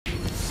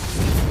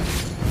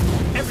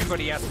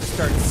Everybody has to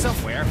start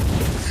somewhere.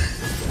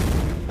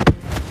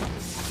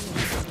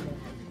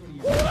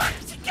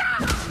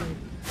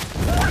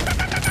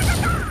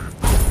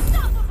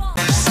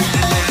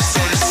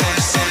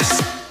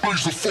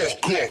 Raise the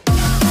fuck up.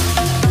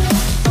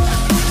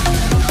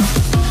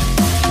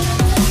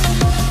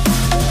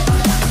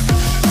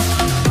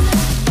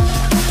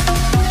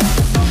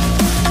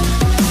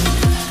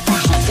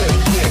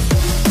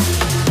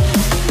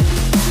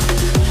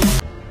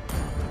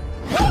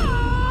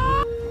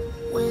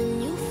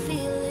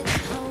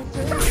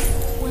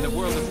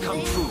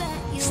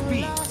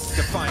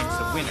 Defines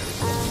the winner.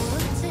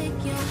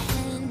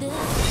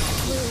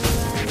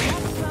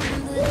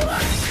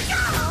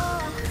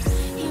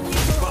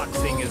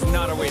 Boxing is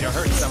not a way to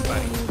hurt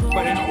somebody,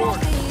 but an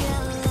order.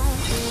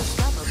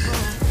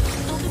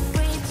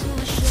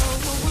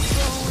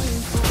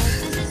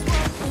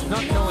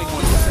 Not knowing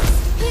oneself.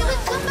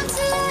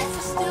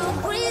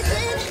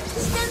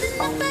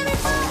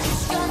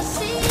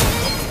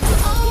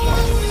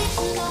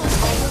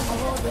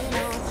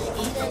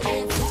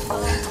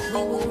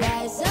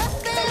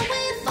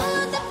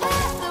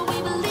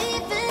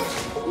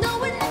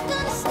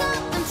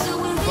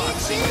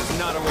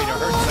 Not a way to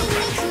hurt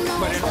somebody,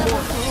 but an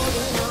order.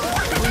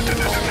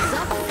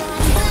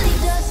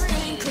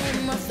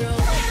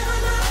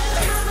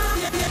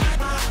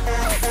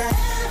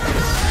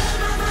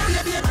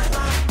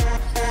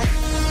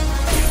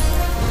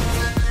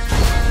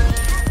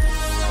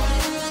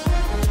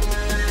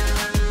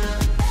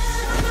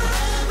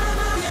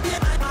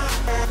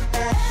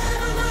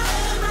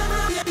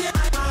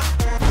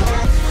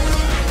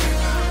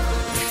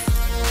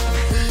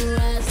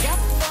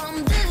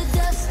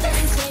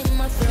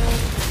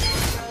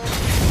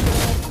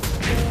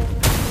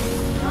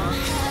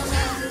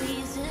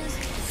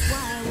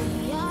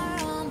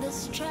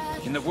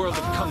 In the world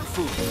of Kung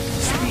Fu,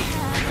 speed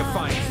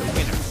defines the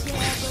winner.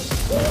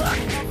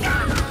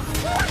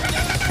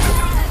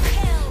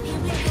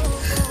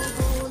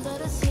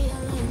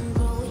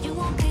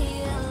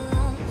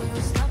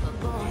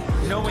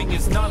 Knowing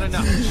is not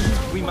enough.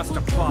 We must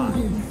apply.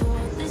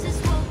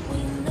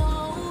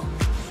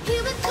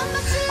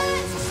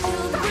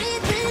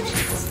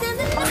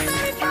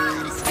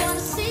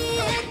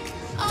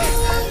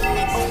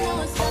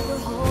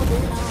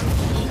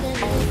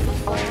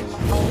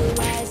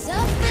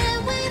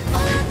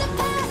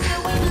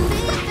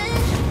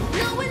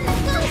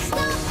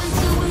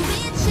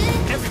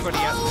 Everybody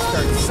has to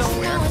start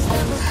somewhere.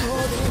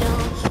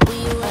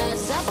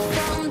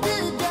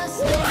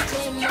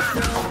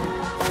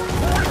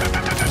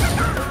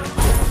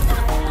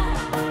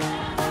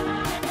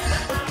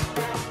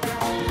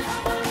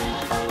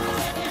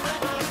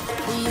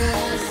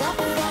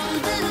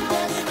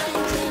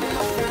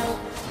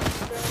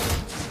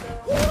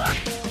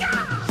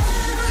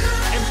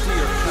 Empty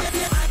your cup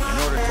in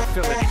order to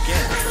fill it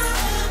again.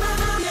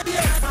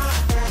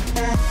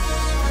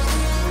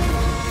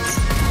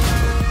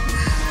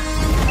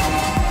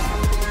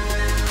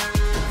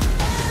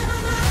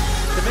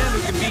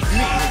 Beat me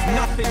is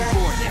nothing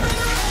for you.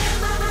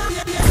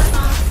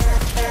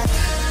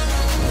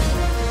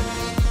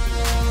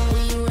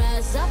 We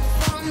rise up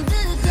from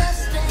the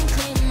dust and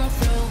clean my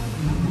throat.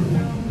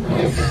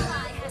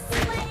 Has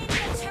slain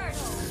the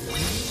turtle.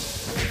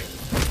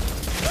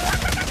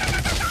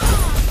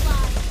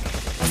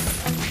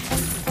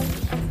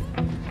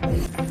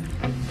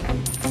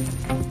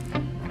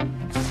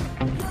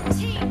 Your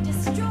team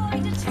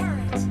destroyed a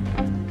turret.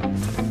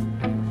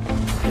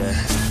 Yeah.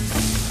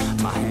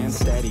 My hands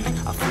steady,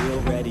 I feel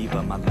ready,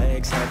 but my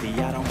legs heavy,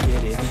 I don't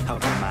get it. How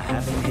come I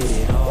haven't hit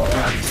it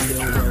already?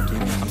 Still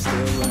working, I'm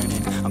still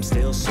learning, I'm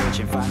still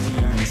searching,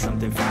 finally earning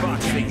something.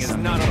 Boxing is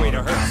not a way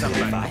to hurt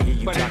somebody. If I hear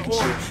you talking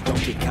shit,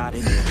 don't get caught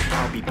in it.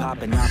 I'll be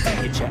popping off and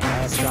hit your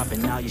ass,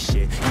 dropping all your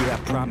shit. Yeah, I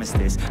promise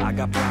this, I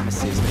got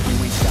promises.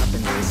 You ain't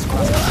stopping this,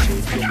 cross my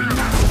shit. You'll be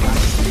knocking my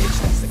bitch,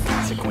 that's the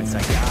consequence.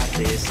 I got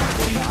this, I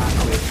will not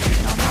quit,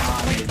 and I'm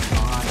on it,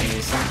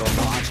 honest. I'm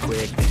gonna launch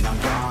quick, then I'm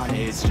gone.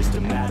 It's just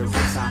a matter of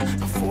time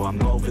before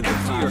I'm over the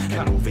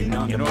line. Moving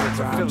under my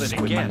rhyme, just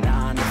quit my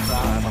 9 to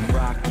 5. I'm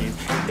rocking,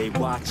 and they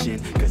watching,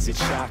 cause it's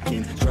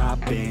shocking.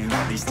 Dropping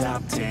all these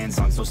top 10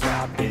 songs, so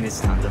stopping. It's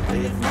time to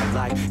live my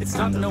life, it's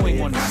time to knowing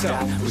live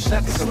oneself. Wish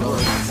I could slow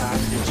it time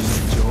and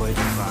just enjoy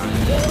the fun.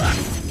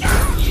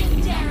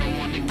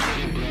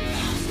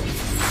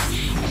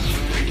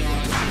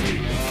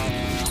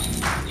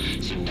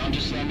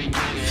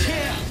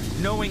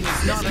 Knowing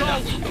is not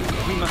enough.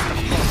 We must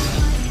apply.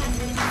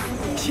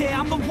 Yeah,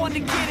 I'm the one to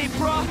get it,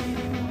 bro.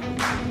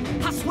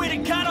 I swear to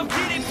God, I'll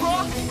get it,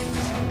 bro.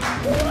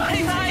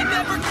 Hey, I ain't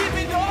never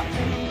giving up.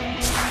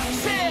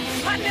 Said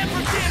I never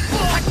give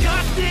up. I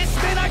got this,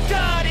 man, I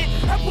got it.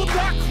 I will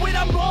not quit,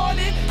 I'm on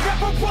it.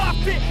 Never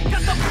rock it.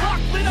 Got the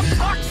block lit, I'm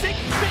toxic.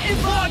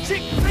 Spitting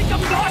logic, think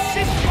I'm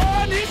nauseous.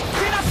 Honest,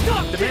 then I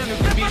stuck this.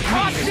 Never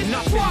cautious,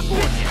 drop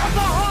it. I'm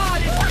the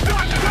hardest.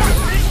 Dark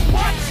darkness,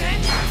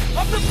 watching.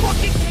 I'm the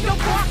fucking king of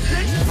rock,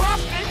 bitch.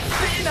 Profit,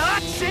 spitting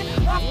hot shit.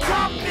 I'm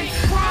dropping,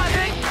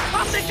 crying.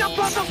 I think I'm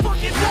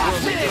motherfucking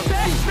lost it. Matter of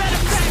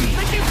fact,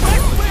 making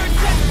wreck where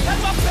it's at. At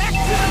my back.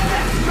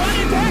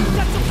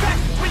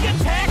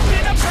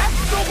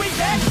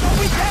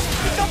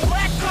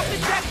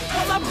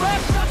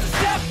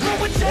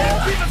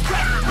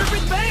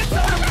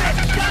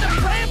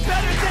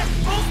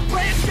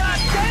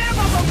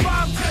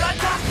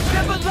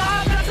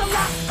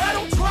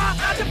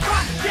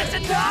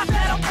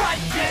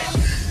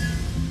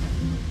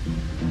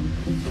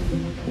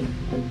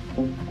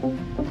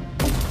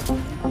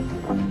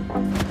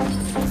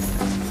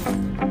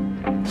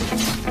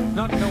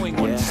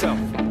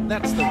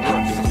 That's the I've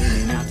worst. been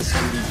in and out the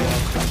studio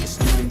like a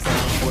student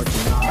out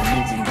working on a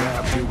movie. Yeah,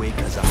 I'll do it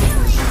cause I'm in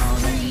the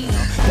zone. And you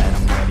know that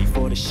I'm ready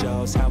for the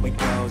shows. How it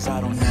goes,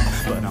 I don't know,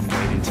 but I'm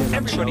waiting till I'm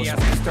Everybody chosen.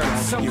 has to start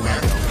Here somewhere.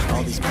 I go.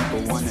 All these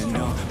people wanna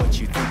know what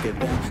you think of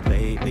them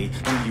lately.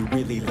 Do you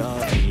really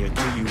love me or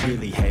do you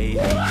really hate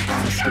me?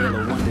 On a scale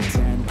of 1 to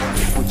 10,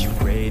 what would you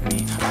grade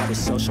me? All the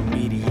social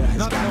media has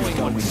Not got me knowing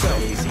going oneself,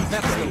 crazy.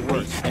 that's the Lately,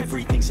 worst.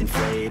 everything's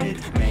inflated,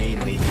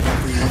 mainly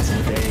everyone's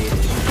invaded.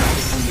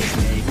 Privacy is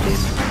naked,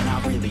 and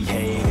I really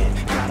hate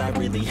it. God, I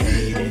really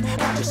hate it.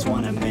 I just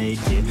wanna make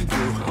it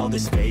through all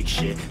this fake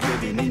shit.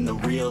 Living in the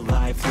real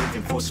life,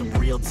 living for some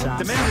real time.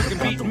 The man who can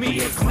beat me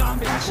is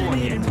not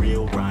passionate in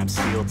real rhymes.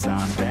 Steal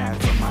time back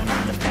from my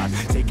 9 to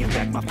 5, taking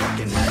back my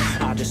fucking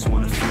life. I just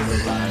wanna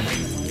feel alive.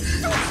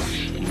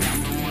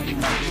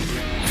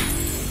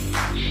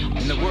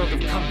 In the world of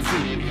Kung Fu,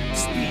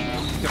 speed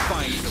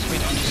defines the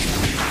winner.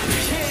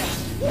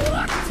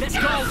 Yeah, let's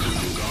go.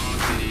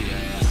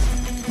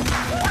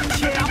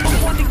 Yeah, I'm the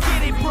one to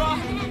get it, bro.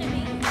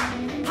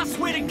 I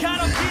swear to God,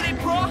 I'll get it,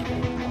 bro.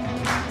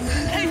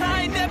 Hey,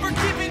 I ain't never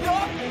giving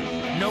up.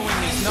 Knowing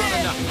is not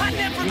enough. I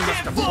never We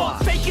must give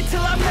up. apply. Fake it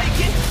till I make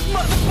it.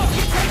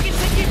 Motherfucking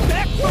take it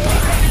back from the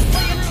haters.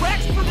 Playing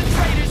tracks for the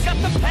traitors. Got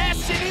the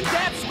passion and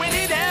that's when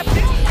it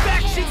happens.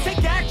 Factions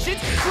take actions.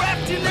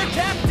 Drafting their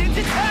captains.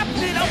 It's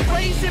happening. I'm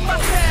raising my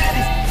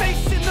status.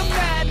 Facing the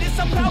madness.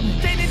 I'm out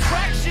gaining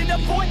traction.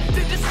 Avoid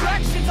the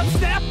distractions. I'm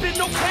snapping.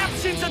 No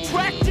captions.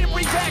 Attracting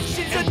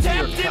reactions.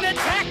 Adapting.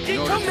 Attacking.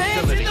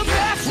 Commanding the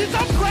masses.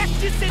 I'm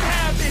practicing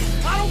habits.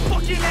 I don't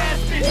fucking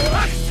ask it.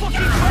 I just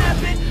fucking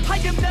grab it. I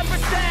am never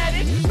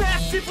static,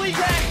 massively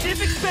active,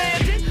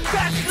 expanding,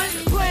 backslid,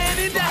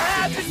 planning to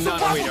have it. So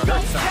Not a I way will to go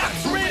hurt somebody,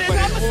 capture it, and but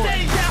I'ma it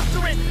stay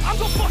after it. I'm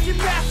gonna fucking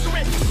master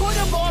it. Put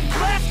them on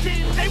blast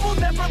it, they will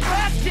never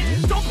last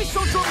it. Don't be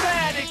so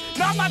dramatic,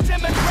 not my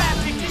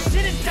demographic. This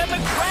shit is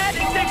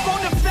democratic, they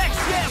phone effects,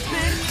 yeah,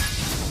 bitch.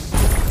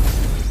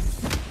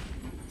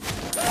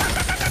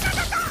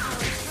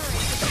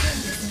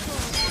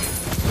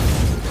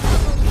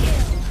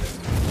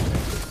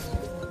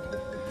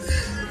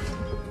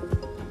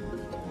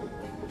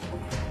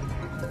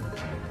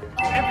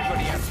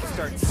 Everybody has to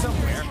start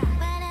somewhere.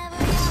 Whenever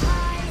your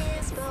heart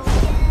is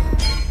broken,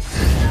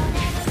 don't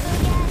ever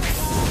forget it's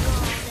all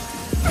golden.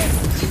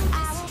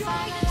 I will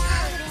find the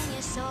light in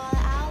your soul,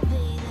 I'll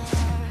be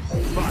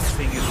there.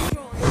 Boxing is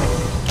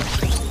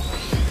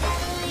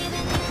Never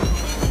leaving you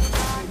in the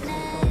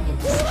darkness.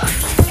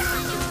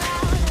 When you're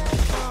out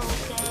of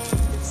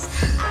focus,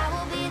 I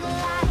will be the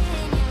light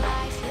in your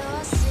life,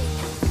 you'll see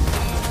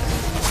there.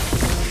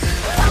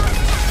 I'll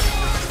be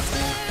your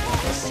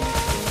inspiration.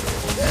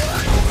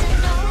 To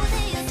know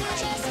that you'll do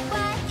just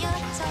what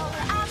you're told.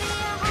 I'll be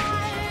your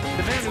heart.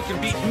 the man who can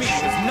beat me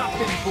has not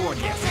been born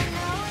yet.